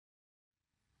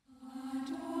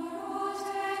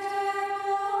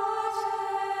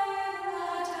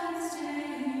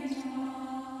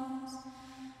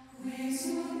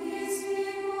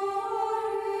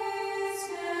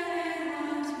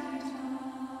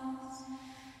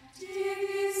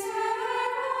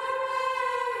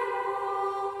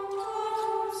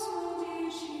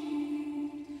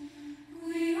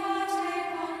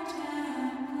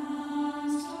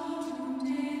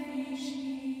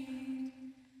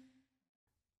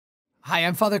Hi,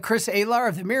 I'm Father Chris Alar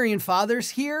of the Marian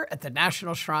Fathers here at the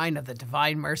National Shrine of the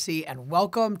Divine Mercy, and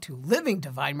welcome to Living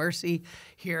Divine Mercy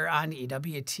here on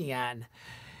EWTN.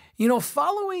 You know,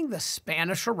 following the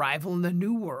Spanish arrival in the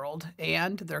New World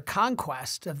and their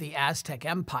conquest of the Aztec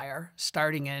Empire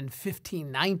starting in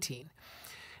 1519,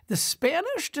 the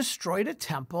Spanish destroyed a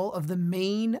temple of the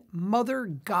main mother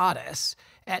goddess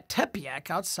at Tepeyac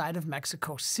outside of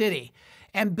Mexico City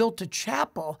and built a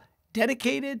chapel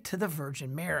dedicated to the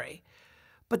Virgin Mary.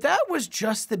 But that was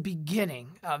just the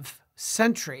beginning of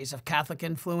centuries of Catholic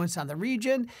influence on the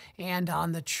region and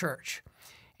on the church.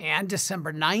 And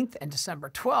December 9th and December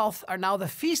 12th are now the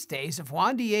feast days of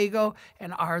Juan Diego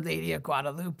and Our Lady of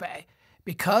Guadalupe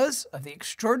because of the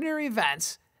extraordinary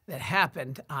events that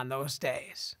happened on those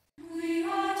days.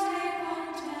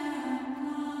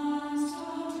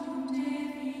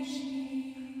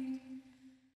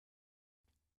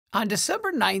 On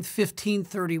December 9th,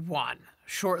 1531,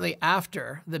 shortly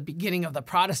after the beginning of the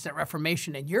Protestant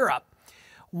Reformation in Europe,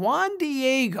 Juan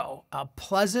Diego, a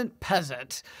pleasant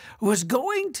peasant, was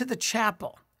going to the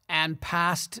chapel and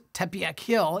passed Tepeyac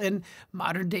Hill in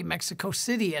modern-day Mexico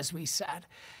City, as we said.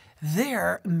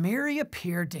 There, Mary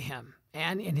appeared to him,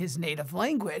 and in his native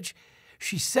language,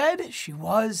 she said she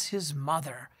was his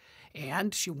mother,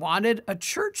 and she wanted a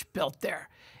church built there,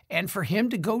 and for him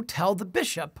to go tell the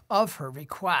bishop of her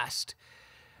request.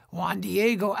 Juan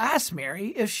Diego asked Mary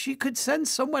if she could send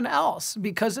someone else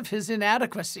because of his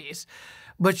inadequacies,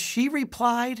 but she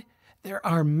replied, "There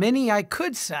are many I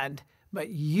could send, but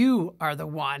you are the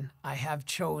one I have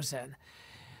chosen."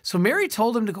 So Mary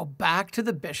told him to go back to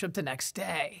the bishop the next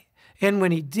day. And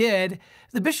when he did,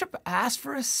 the bishop asked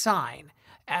for a sign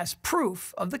as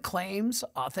proof of the claim's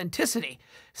authenticity,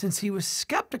 since he was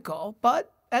skeptical,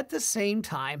 but at the same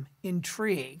time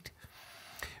intrigued.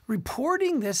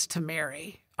 Reporting this to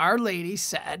Mary, Our Lady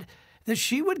said that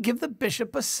she would give the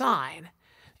bishop a sign,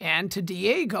 and to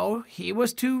Diego, he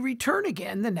was to return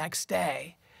again the next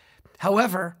day.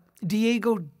 However,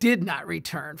 Diego did not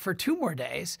return for 2 more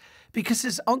days because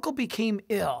his uncle became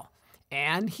ill,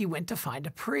 and he went to find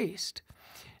a priest.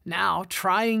 Now,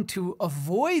 trying to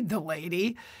avoid the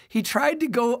lady, he tried to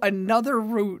go another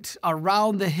route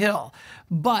around the hill,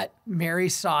 but Mary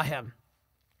saw him.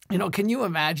 You know, can you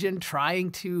imagine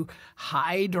trying to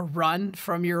hide or run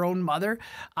from your own mother?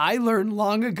 I learned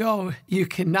long ago you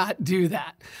cannot do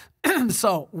that.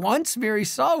 So once Mary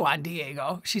saw Juan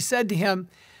Diego, she said to him,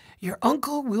 "Your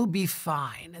uncle will be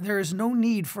fine. There is no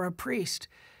need for a priest.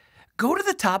 Go to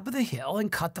the top of the hill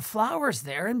and cut the flowers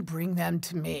there and bring them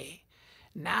to me."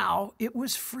 Now it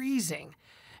was freezing,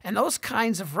 and those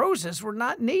kinds of roses were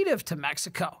not native to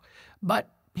Mexico,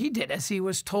 but he did as he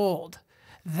was told.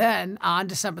 Then, on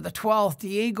December the 12th,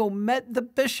 Diego met the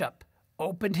bishop,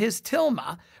 opened his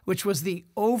tilma, which was the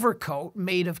overcoat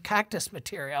made of cactus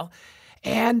material,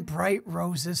 and bright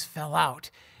roses fell out.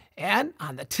 And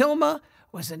on the tilma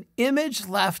was an image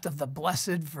left of the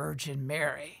Blessed Virgin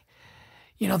Mary.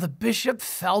 You know, the bishop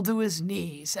fell to his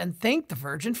knees and thanked the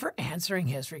Virgin for answering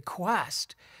his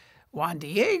request. Juan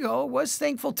Diego was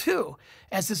thankful too,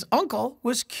 as his uncle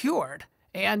was cured.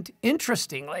 And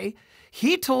interestingly,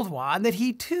 he told Juan that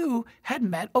he too had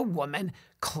met a woman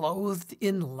clothed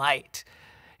in light.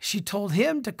 She told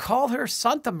him to call her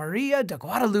Santa Maria de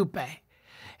Guadalupe.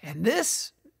 And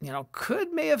this,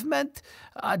 may have meant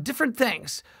different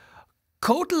things.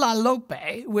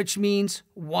 Cotlalope, which means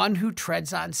one who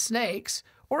treads on snakes,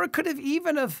 or it could have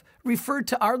even have referred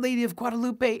to Our Lady of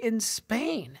Guadalupe in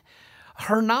Spain.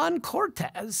 Hernan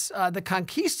Cortes, the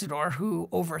conquistador who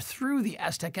overthrew the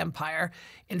Aztec Empire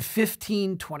in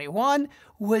 1521,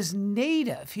 was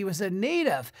native. He was a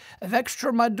native of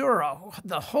Extremadura,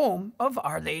 the home of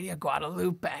Our Lady of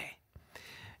Guadalupe.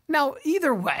 Now,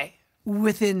 either way,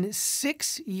 within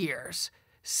 6 years,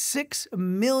 6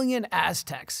 million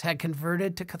Aztecs had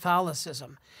converted to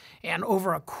Catholicism, and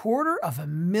over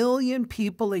 250,000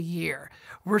 people a year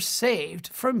were saved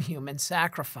from human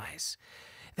sacrifice.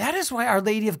 That is why Our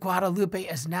Lady of Guadalupe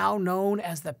is now known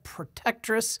as the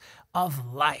protectress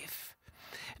of life.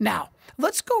 Now,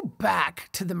 let's go back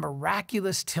to the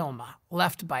miraculous tilma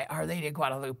left by Our Lady of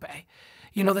Guadalupe.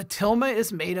 You know, the tilma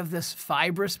is made of this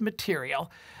fibrous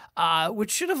material,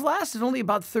 which should have lasted only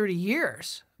about 30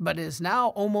 years, but is now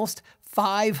almost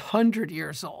 500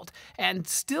 years old and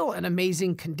still in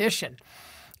amazing condition.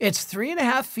 It's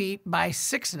 3.5 feet by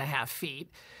 6.5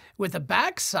 feet, with the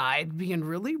back side being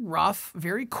really rough,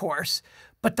 very coarse,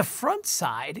 but the front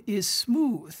side is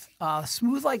smooth,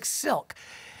 smooth like silk.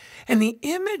 And the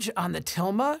image on the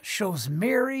tilma shows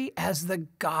Mary as the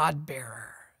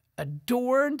God-bearer,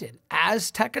 adorned in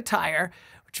Aztec attire,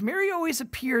 which Mary always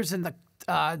appears in the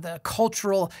the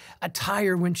cultural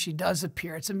attire when she does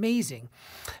appear. It's amazing.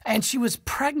 And she was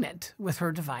pregnant with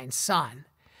her divine son.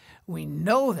 We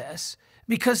know this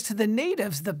because to the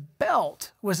natives, the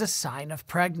belt was a sign of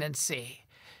pregnancy.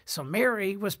 So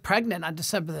Mary was pregnant on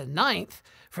December the 9th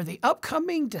for the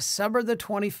upcoming December the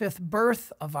 25th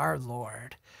birth of our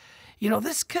Lord. You know,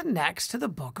 this connects to the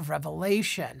book of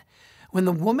Revelation, when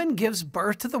the woman gives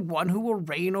birth to the one who will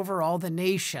reign over all the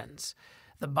nations.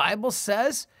 The Bible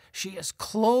says she is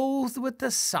clothed with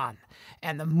the sun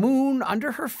and the moon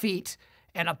under her feet,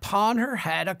 and upon her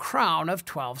head a crown of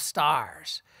 12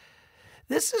 stars.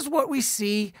 This is what we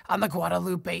see on the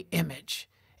Guadalupe image.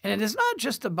 And it is not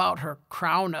just about her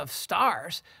crown of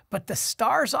stars, but the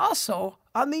stars also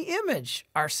on the image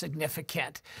are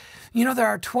significant. You know, there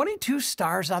are 22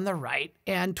 stars on the right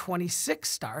and 26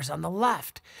 stars on the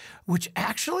left, which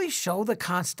actually show the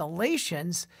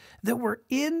constellations that were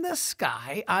in the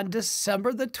sky on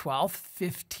December the 12th,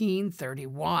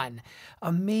 1531.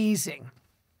 Amazing.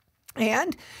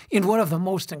 And in one of the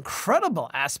most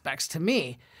incredible aspects to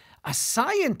me, a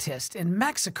scientist in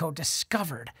Mexico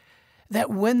discovered that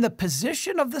when the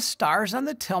position of the stars on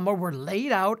the tilma were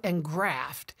laid out and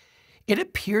graphed, it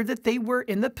appeared that they were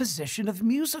in the position of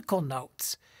musical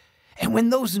notes. And when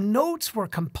those notes were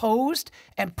composed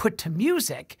and put to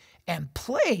music and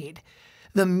played,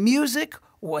 the music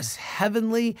was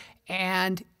heavenly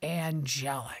and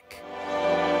angelic.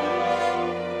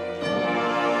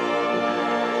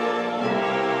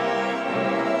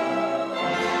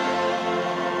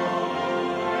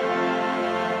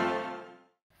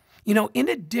 You know, in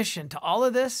addition to all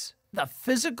of this, the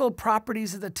physical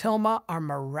properties of the tilma are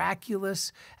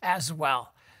miraculous as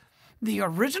well. The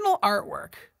original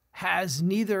artwork has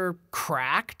neither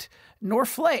cracked nor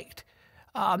flaked,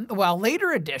 while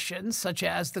later editions, such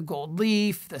as the gold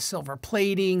leaf, the silver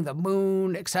plating, the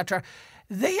moon, etc.,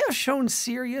 they have shown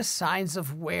serious signs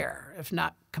of wear, if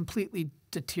not completely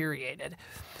deteriorated.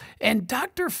 And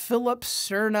Dr. Philip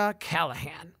Cerna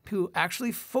Callahan, who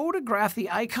actually photographed the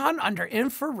icon under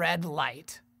infrared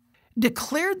light,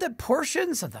 declared that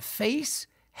portions of the face,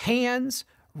 hands,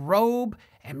 robe,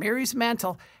 and Mary's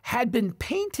mantle had been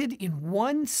painted in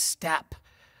one step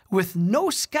with no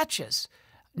sketches,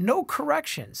 no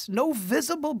corrections, no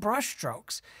visible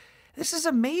brushstrokes. This is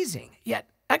amazing, yet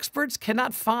experts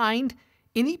cannot find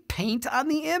any paint on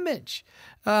the image.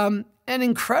 And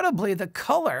incredibly, the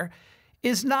color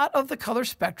is not of the color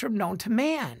spectrum known to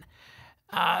man,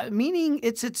 meaning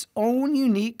it's its own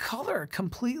unique color,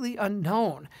 completely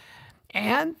unknown.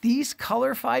 And these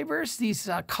color fibers, these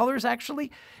colors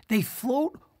actually, they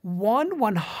float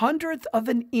 1/100th of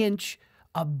an inch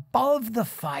above the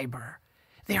fiber.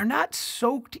 They are not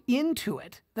soaked into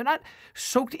it. They're not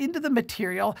soaked into the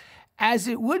material as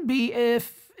it would be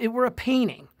if it were a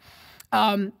painting.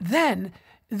 Then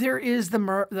there is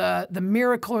the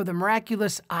miracle or the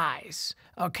miraculous eyes,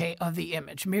 okay, of the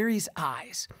image, Mary's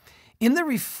eyes. In the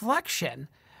reflection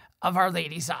of Our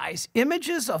Lady's eyes,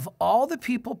 images of all the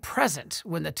people present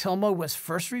when the tilma was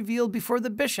first revealed before the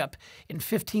bishop in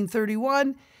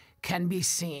 1531 can be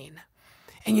seen.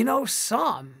 And you know,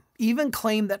 some even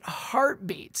claim that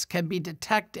heartbeats can be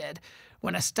detected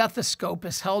when a stethoscope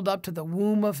is held up to the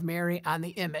womb of Mary on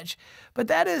the image, but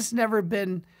that has never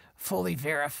been fully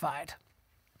verified.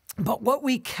 But what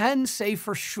we can say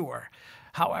for sure,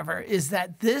 however, is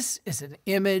that this is an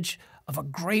image of a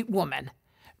great woman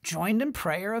joined in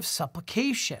prayer of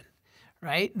supplication,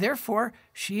 right? Therefore,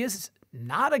 she is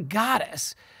not a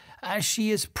goddess.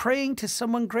 She is praying to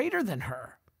someone greater than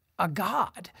her, a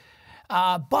god.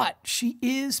 But she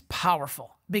is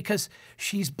powerful because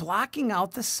she's blocking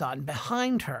out the sun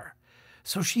behind her.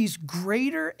 So she's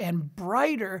greater and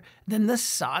brighter than the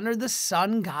sun or the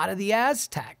sun god of the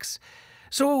Aztecs.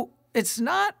 So it's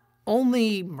not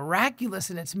only miraculous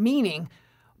in its meaning,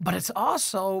 but it's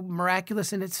also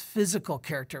miraculous in its physical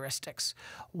characteristics.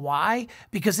 Why?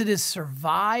 Because it has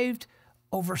survived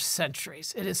over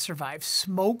centuries. It has survived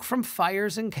smoke from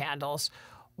fires and candles,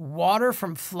 water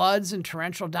from floods and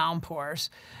torrential downpours.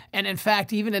 And in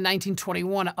fact, even in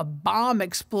 1921, a bomb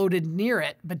exploded near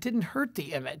it, but didn't hurt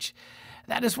the image.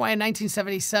 That is why in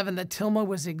 1977, the tilma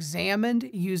was examined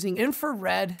using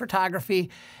infrared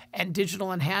photography and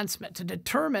digital enhancement to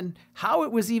determine how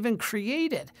it was even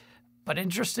created. But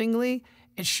interestingly,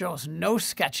 it shows no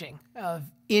sketching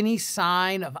of any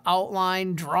sign of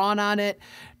outline drawn on it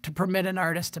to permit an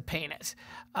artist to paint it.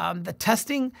 The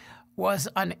testing was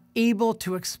unable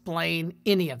to explain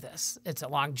any of this, its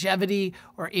longevity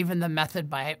or even the method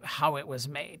by how it was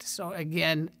made. So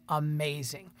again,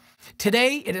 amazing.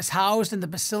 Today, it is housed in the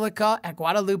Basilica at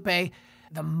Guadalupe,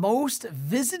 the most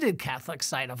visited Catholic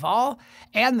site of all,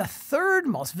 and the third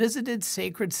most visited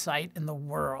sacred site in the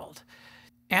world.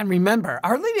 And remember,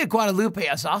 Our Lady of Guadalupe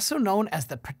is also known as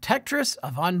the protectress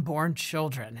of unborn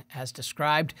children, as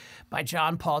described by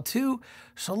John Paul II.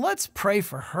 So let's pray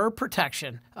for her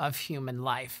protection of human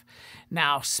life.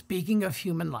 Now, speaking of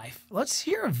human life, let's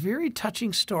hear a very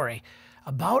touching story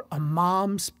about a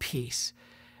mom's peace.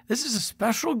 This is a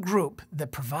special group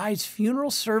that provides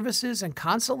funeral services and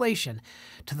consolation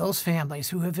to those families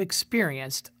who have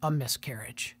experienced a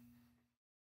miscarriage.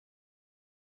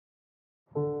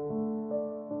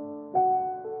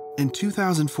 In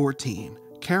 2014,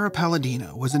 Cara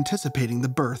Palladino was anticipating the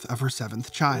birth of her 7th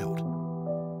child.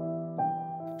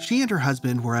 She and her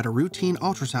husband were at a routine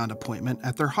ultrasound appointment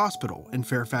at their hospital in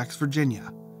Fairfax,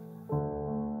 Virginia.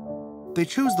 They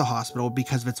chose the hospital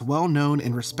because of its well-known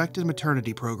and respected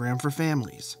maternity program for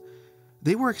families.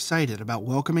 They were excited about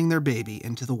welcoming their baby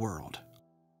into the world.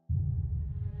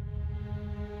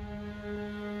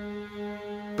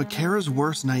 But Cara's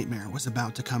worst nightmare was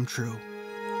about to come true.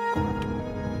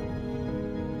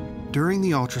 During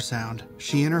the ultrasound,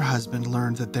 she and her husband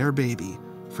learned that their baby,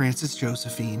 Frances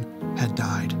Josephine, had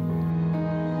died.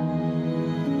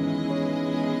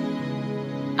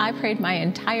 I prayed my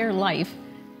entire life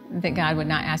that God would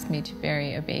not ask me to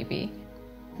bury a baby.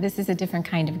 This is a different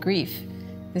kind of grief.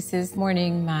 This is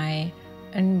mourning my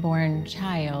unborn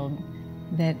child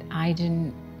that I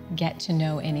didn't get to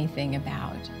know anything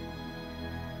about.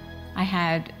 I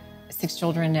had 6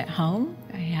 children at home.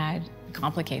 I had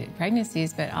complicated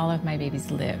pregnancies, but all of my babies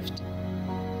lived.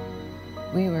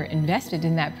 We were invested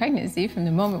in that pregnancy from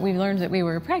the moment we learned that we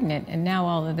were pregnant, and now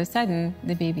all of a sudden,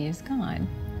 the baby is gone.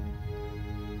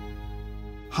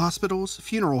 Hospitals,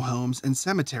 funeral homes, and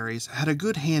cemeteries had a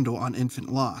good handle on infant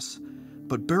loss,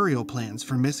 but burial plans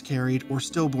for miscarried or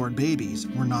stillborn babies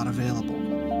were not available.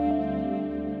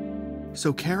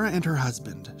 So Cara and her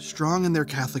husband, strong in their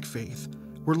Catholic faith,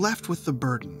 were left with the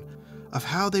burden of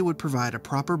how they would provide a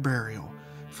proper burial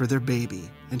for their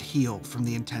baby and heal from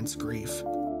the intense grief.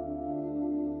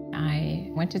 I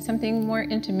wanted something more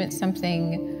intimate,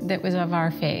 something that was of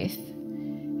our faith.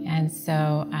 And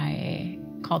so I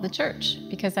called the church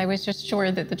because I was just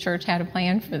sure that the church had a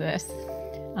plan for this,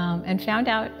 and found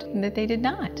out that they did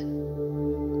not.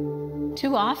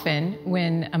 Too often,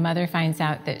 when a mother finds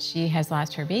out that she has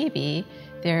lost her baby,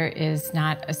 there is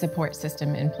not a support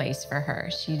system in place for her.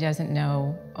 She doesn't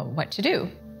know what to do.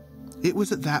 It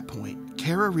was at that point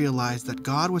Cara realized that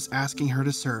God was asking her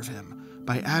to serve him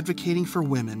by advocating for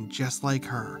women just like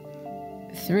her.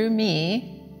 Through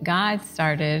me, God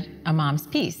started A Mom's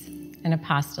Peace, an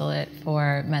apostolate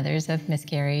for mothers of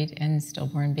miscarried and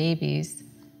stillborn babies.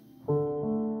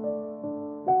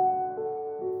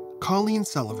 Colleen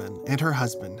Sullivan and her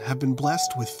husband have been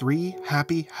blessed with 3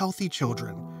 happy, healthy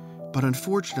children, but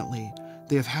unfortunately,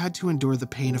 they have had to endure the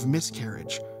pain of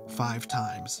miscarriage 5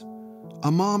 times.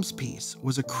 A Mom's Peace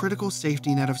was a critical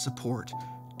safety net of support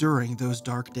during those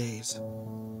dark days.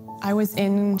 I was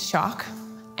in shock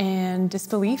and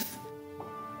disbelief.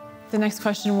 The next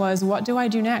question was, what do I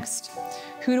do next?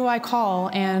 Who do I call,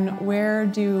 and where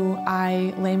do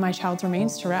I lay my child's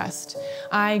remains to rest?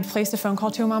 I placed a phone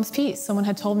call to A Mom's Peace. Someone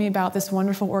had told me about this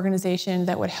wonderful organization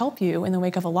that would help you in the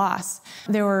wake of a loss.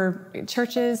 There were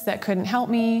churches that couldn't help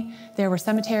me. There were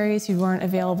cemeteries who weren't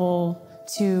available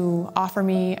to offer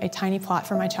me a tiny plot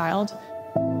for my child.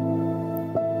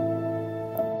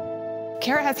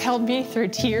 Cara has held me through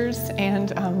tears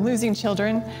and losing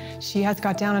children. She has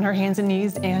got down on her hands and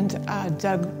knees and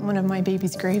dug one of my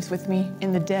baby's graves with me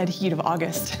in the dead heat of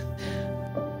August.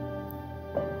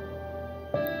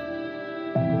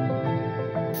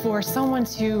 For someone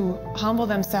to humble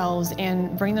themselves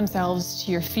and bring themselves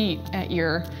to your feet at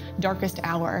your darkest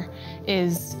hour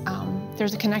is,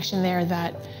 there's a connection there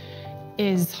that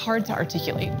is hard to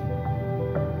articulate.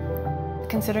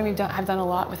 Considering I've done a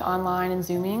lot with online and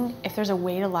Zooming, if there's a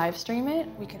way to live stream it,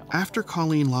 we could. After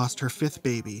Colleen lost her 5th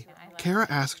baby, Cara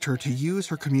asked her to use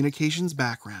her communications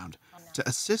background to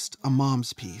assist A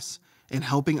Mom's Peace in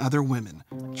helping other women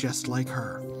just like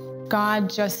her. God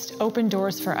just opened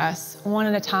doors for us, one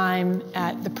at a time,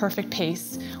 at the perfect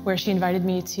pace, where she invited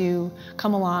me to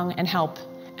come along and help,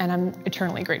 and I'm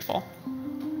eternally grateful.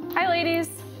 Hi, ladies.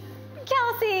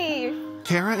 Kelsey!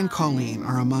 Cara and Colleen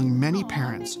are among many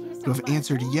parents who have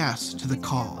answered yes to the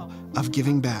call of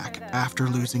giving back after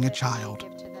losing a child.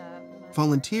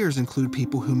 Volunteers include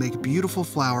people who make beautiful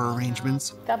flower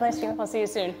arrangements. God bless you. I'll see you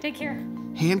soon. Take care.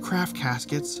 Handcraft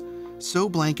caskets, sew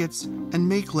blankets, and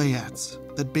make layettes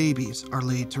that babies are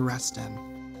laid to rest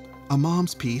in. A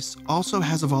Mom's Peace also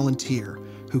has a volunteer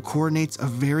who coordinates a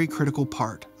very critical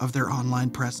part of their online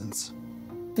presence.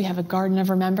 We have a garden of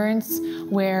remembrance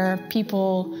where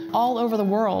people all over the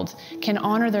world can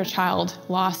honor their child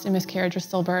lost in miscarriage or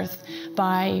stillbirth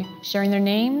by sharing their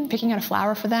name, picking out a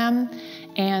flower for them,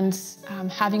 and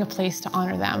having a place to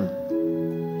honor them.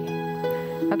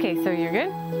 Okay, so you're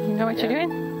good? You know what you're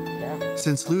doing?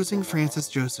 Since losing Frances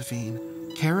Josephine,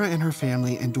 Kara and her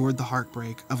family endured the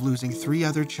heartbreak of losing 3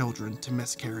 other children to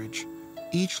miscarriage.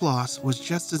 Each loss was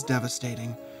just as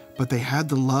devastating, but they had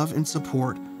the love and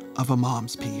support of a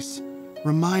mom's peace,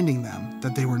 reminding them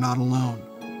that they were not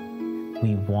alone.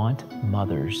 We want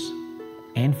mothers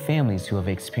and families who have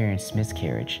experienced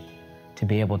miscarriage to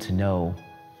be able to know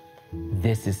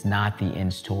this is not the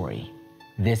end story.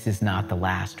 This is not the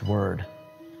last word.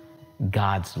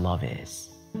 God's love is.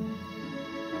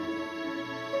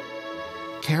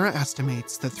 Kara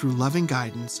estimates that through loving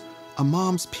guidance, a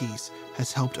mom's peace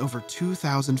has helped over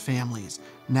 2,000 families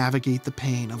navigate the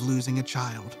pain of losing a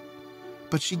child.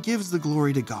 But she gives the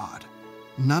glory to God.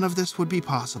 None of this would be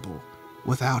possible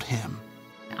without Him.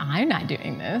 I'm not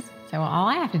doing this, so all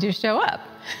I have to do is show up.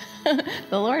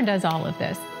 The Lord does all of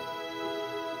this.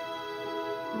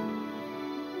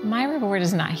 My reward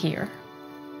is not here.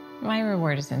 My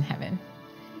reward is in heaven.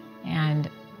 And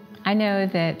I know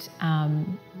that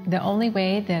the only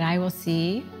way that I will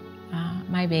see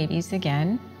my babies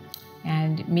again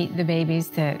and meet the babies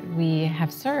that we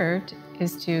have served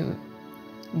is to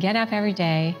get up every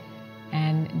day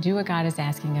and do what God is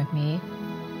asking of me.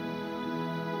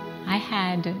 I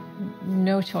had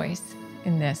no choice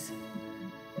in this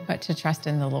but to trust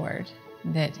in the Lord,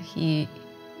 that He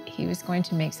was going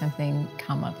to make something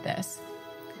come of this.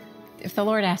 If the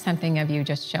Lord asks something of you,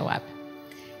 just show up.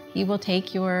 He will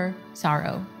take your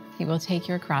sorrow. He will take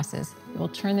your crosses. He will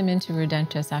turn them into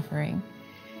redemptive suffering.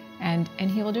 And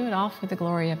He will do it all for the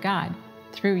glory of God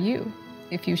through you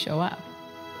if you show up.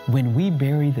 When we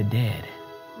bury the dead,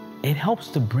 it helps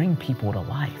to bring people to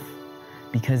life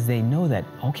because they know that,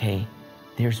 okay,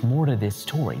 there's more to this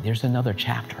story. There's another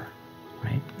chapter,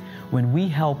 right? When we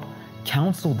help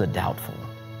counsel the doubtful,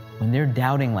 when they're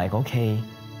doubting like, okay,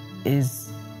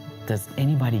 does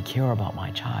anybody care about my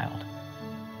child?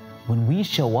 When we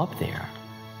show up there,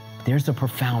 there's a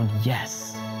profound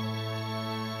yes.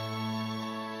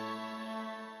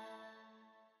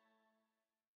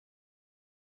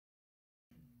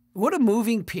 What a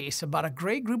moving piece about a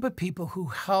great group of people who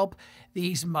help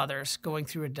these mothers going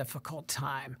through a difficult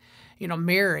time. You know,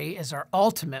 Mary is our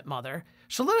ultimate mother.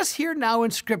 So let us hear now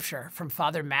in Scripture from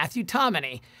Father Matthew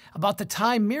Tomany about the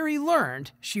time Mary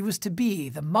learned she was to be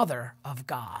the Mother of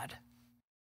God.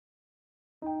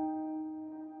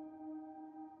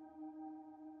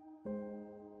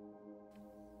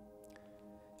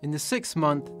 In the 6th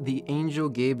month, the angel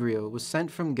Gabriel was sent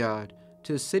from God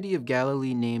to a city of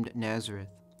Galilee named Nazareth,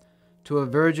 to a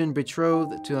virgin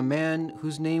betrothed to a man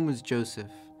whose name was Joseph,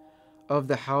 of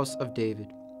the house of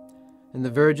David. And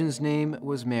the virgin's name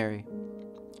was Mary.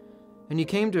 And he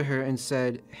came to her and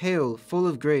said, "Hail, full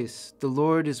of grace, the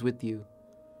Lord is with you."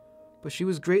 But she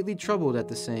was greatly troubled at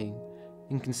the saying,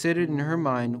 and considered in her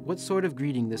mind what sort of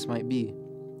greeting this might be.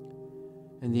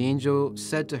 And the angel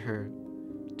said to her,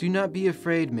 "Do not be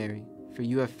afraid, Mary, for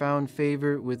you have found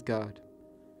favor with God.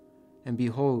 And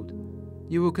behold,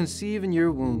 you will conceive in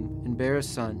your womb and bear a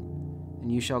son,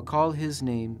 and you shall call his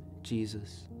name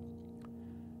Jesus.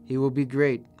 He will be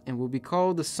great and will be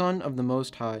called the Son of the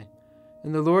Most High,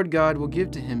 and the Lord God will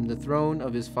give to him the throne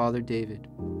of his father David.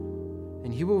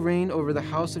 And he will reign over the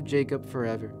house of Jacob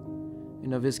forever,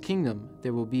 and of his kingdom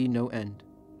there will be no end."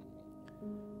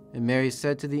 And Mary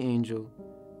said to the angel,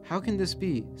 "How can this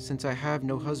be, since I have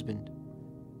no husband?"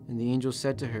 And the angel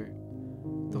said to her,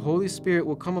 "The Holy Spirit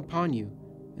will come upon you,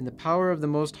 and the power of the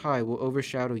Most High will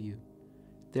overshadow you.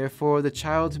 Therefore the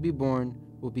child to be born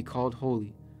will be called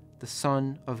Holy, the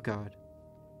Son of God.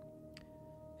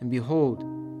 And behold,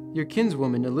 your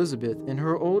kinswoman Elizabeth in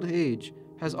her old age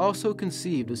has also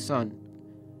conceived a son,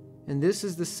 and this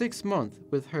is the 6th month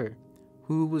with her,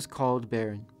 who was called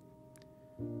barren.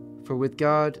 For with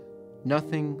God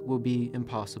nothing will be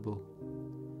impossible."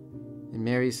 And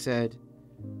Mary said,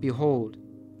 "Behold,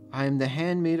 I am the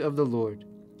handmaid of the Lord.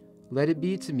 Let it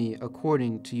be to me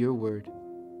according to your word."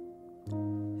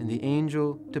 And the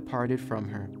angel departed from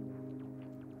her.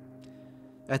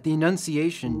 At the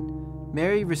Annunciation,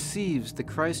 Mary receives the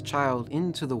Christ child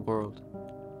into the world.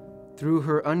 Through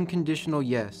her unconditional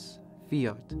yes,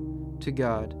 fiat, to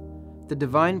God, the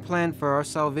divine plan for our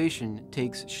salvation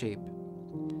takes shape.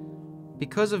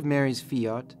 Because of Mary's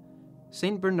fiat,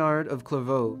 Saint Bernard of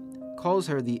Clairvaux calls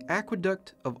her the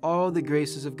aqueduct of all the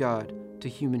graces of God to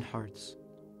human hearts.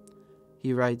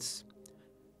 He writes,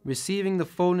 "Receiving the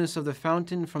fullness of the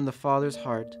fountain from the Father's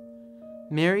heart,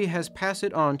 Mary has passed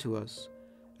it on to us,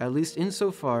 at least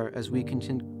insofar as we can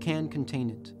contain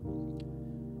it.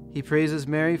 He praises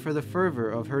Mary for the fervor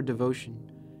of her devotion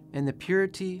and the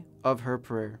purity of her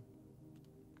prayer.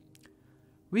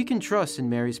 We can trust in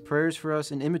Mary's prayers for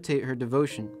us and imitate her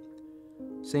devotion.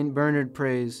 St. Bernard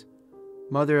prays,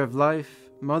 "Mother of life,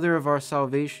 Mother of our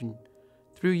salvation,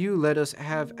 through you let us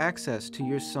have access to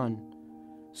your Son,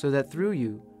 so that through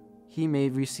you he may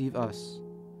receive us,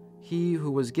 he who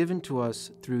was given to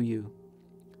us through you."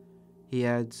 He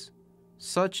adds,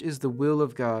 "Such is the will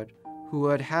of God, who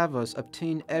would have us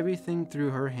obtain everything through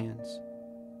her hands."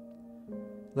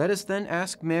 Let us then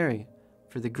ask Mary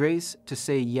for the grace to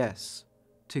say yes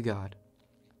to God.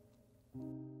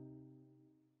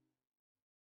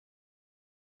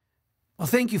 Well,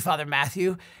 thank you, Father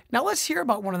Matthew. Now let's hear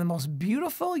about one of the most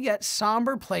beautiful yet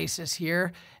somber places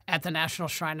here at the National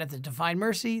Shrine of the Divine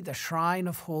Mercy, the Shrine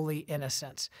of Holy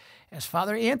Innocents, as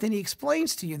Father Anthony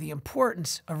explains to you the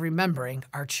importance of remembering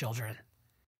our children.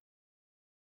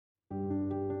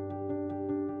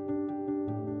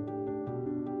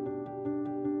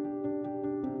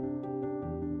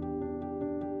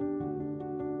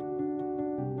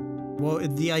 Well,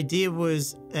 the idea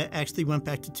was, actually went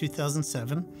back to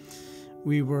 2007.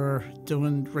 We were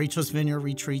doing Rachel's Vineyard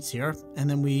retreats here, and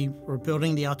then we were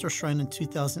building the outdoor shrine in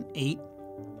 2008.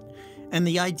 And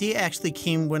the idea actually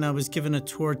came when I was given a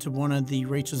tour to one of the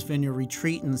Rachel's Vineyard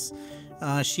retreatants.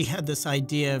 She had this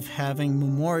idea of having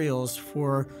memorials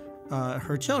for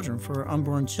her children, for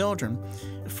unborn children.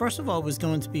 First of all, it was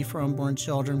going to be for unborn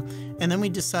children, and then we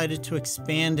decided to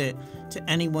expand it to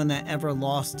anyone that ever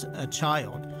lost a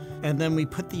child. And then we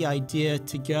put the idea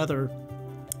together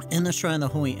in the Shrine of the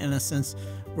Holy Innocents,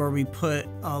 where we put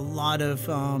a lot of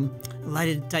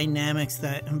dynamics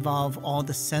that involve all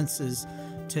the senses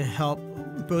to help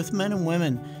both men and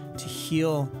women to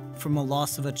heal from a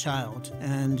loss of a child.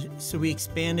 And so we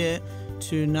expanded it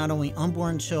to not only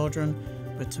unborn children,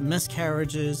 but to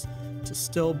miscarriages, to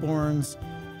stillborns,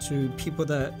 to people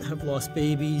that have lost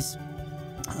babies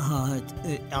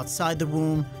outside the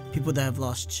womb, people that have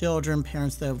lost children,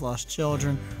 parents that have lost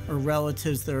children, or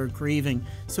relatives that are grieving.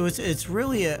 So it's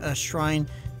really a shrine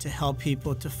to help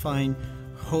people to find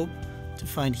hope, to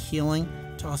find healing,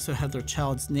 to also have their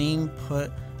child's name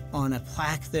put on a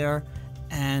plaque there,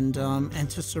 and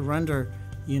to surrender,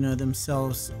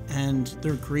 themselves and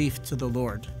their grief to the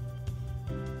Lord.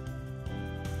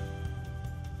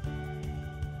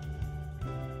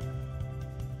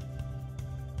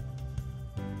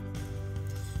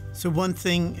 So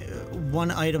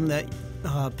one item that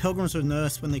pilgrims would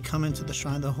notice when they come into the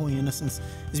Shrine of the Holy Innocents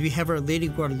is we have Our Lady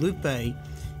of Guadalupe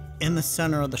in the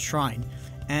center of the shrine.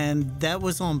 And that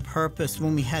was on purpose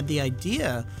when we had the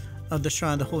idea of the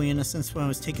Shrine of the Holy Innocents. When I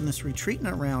was taking this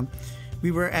retreatant around, we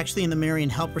were actually in the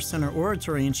Marian Helper Center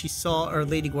oratory, and she saw Our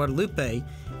Lady Guadalupe,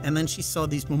 and then she saw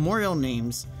these memorial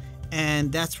names.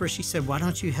 And that's where she said, why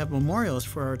don't you have memorials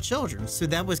for our children? So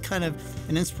that was kind of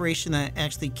an inspiration that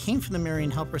actually came from the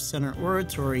Marian Helper Center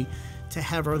oratory to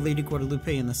have Our Lady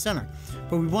Guadalupe in the center.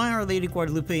 But we want Our Lady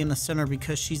Guadalupe in the center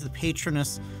because she's the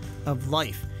patroness of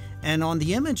life. And on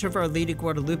the image of Our Lady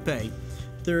Guadalupe,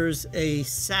 there's a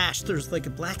sash, there's like a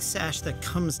black sash that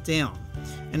comes down.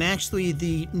 And actually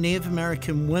the Native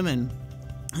American women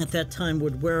at that time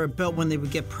would wear a belt. When they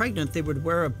would get pregnant, they would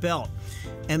wear a belt.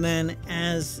 And then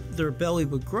as their belly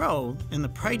would grow in the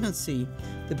pregnancy,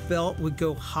 the belt would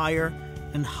go higher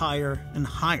and higher and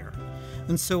higher.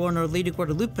 And so on Our Lady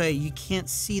Guadalupe, you can't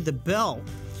see the belt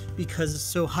because it's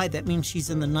so high. That means she's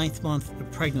in the 9th month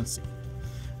of pregnancy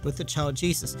with the child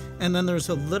Jesus. And then there's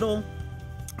a little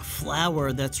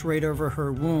flower that's right over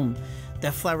her womb.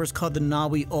 That flower is called the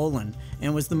Nawi Olin,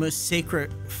 and was the most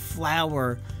sacred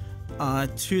flower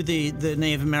to the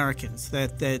Native Americans,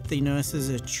 that they notice as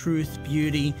a truth,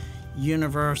 beauty,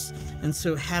 universe. And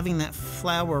so having that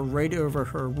flower right over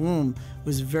her womb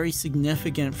was very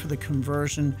significant for the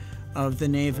conversion of the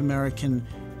Native American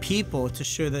people, to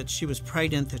show that she was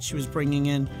pregnant, that she was bringing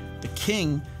in the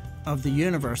King of the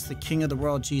universe, the King of the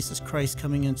world, Jesus Christ,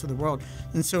 coming into the world.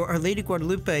 And so Our Lady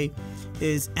Guadalupe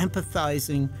is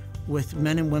empathizing with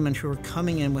men and women who are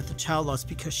coming in with a child loss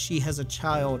because she has a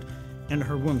child in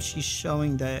her womb. She's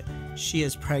showing that she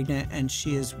is pregnant and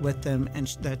she is with them, and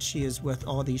that she is with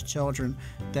all these children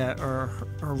that are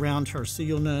around her. So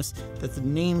you'll notice that the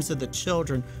names of the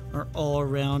children are all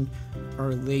around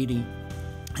Our Lady.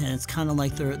 And it's kind of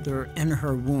like they're in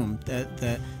her womb, that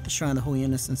the Shrine of the Holy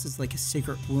Innocents is like a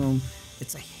sacred womb.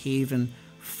 It's a haven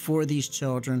for these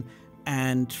children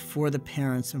and for the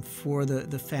parents and for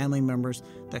the family members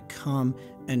that come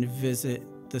and visit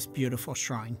this beautiful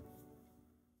shrine.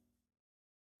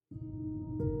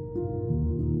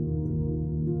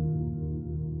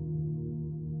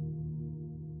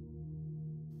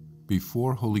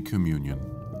 Before Holy Communion,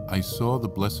 I saw the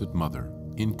Blessed Mother,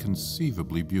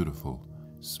 inconceivably beautiful.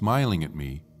 Smiling at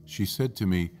me, she said to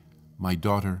me, "My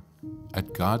daughter,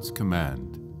 at God's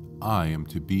command, I am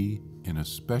to be, in a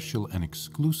special and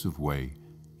exclusive way,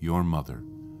 your mother,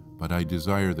 but I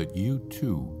desire that you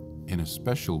too, in a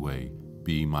special way,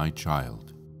 be my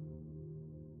child."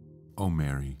 O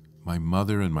Mary, my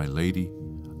mother and my lady,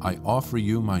 I offer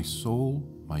you my soul,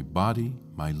 my body,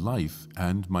 my life,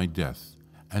 and my death,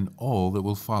 and all that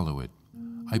will follow it.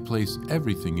 I place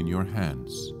everything in your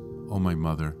hands. O my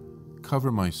mother, cover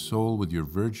my soul with your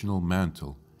virginal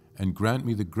mantle, and grant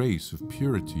me the grace of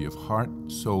purity of heart,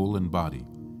 soul, and body.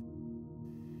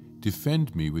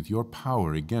 Defend me with your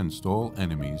power against all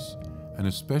enemies, and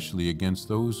especially against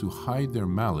those who hide their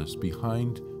malice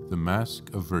behind the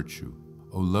mask of virtue.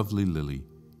 O lovely lily,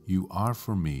 you are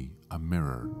for me a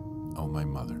mirror, O my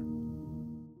mother.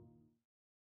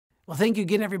 Well, thank you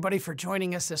again, everybody, for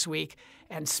joining us this week.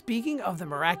 And speaking of the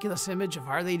miraculous image of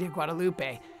Our Lady of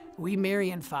Guadalupe, we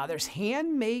Marian Fathers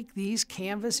hand make these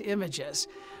canvas images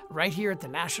right here at the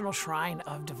National Shrine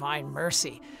of Divine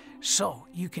Mercy. So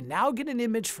you can now get an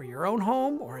image for your own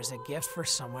home or as a gift for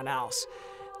someone else.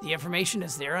 The information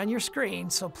is there on your screen,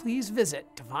 so please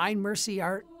visit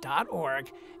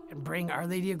divinemercyart.org and bring Our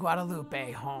Lady of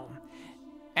Guadalupe home.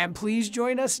 And please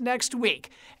join us next week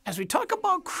as we talk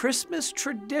about Christmas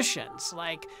traditions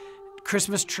like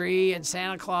Christmas tree and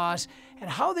Santa Claus and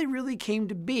how they really came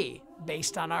to be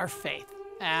based on our faith.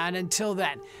 And until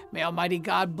then, may Almighty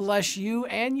God bless you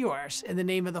and yours in the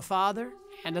name of the Father,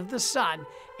 and of the Son,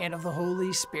 and of the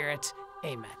Holy Spirit.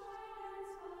 Amen.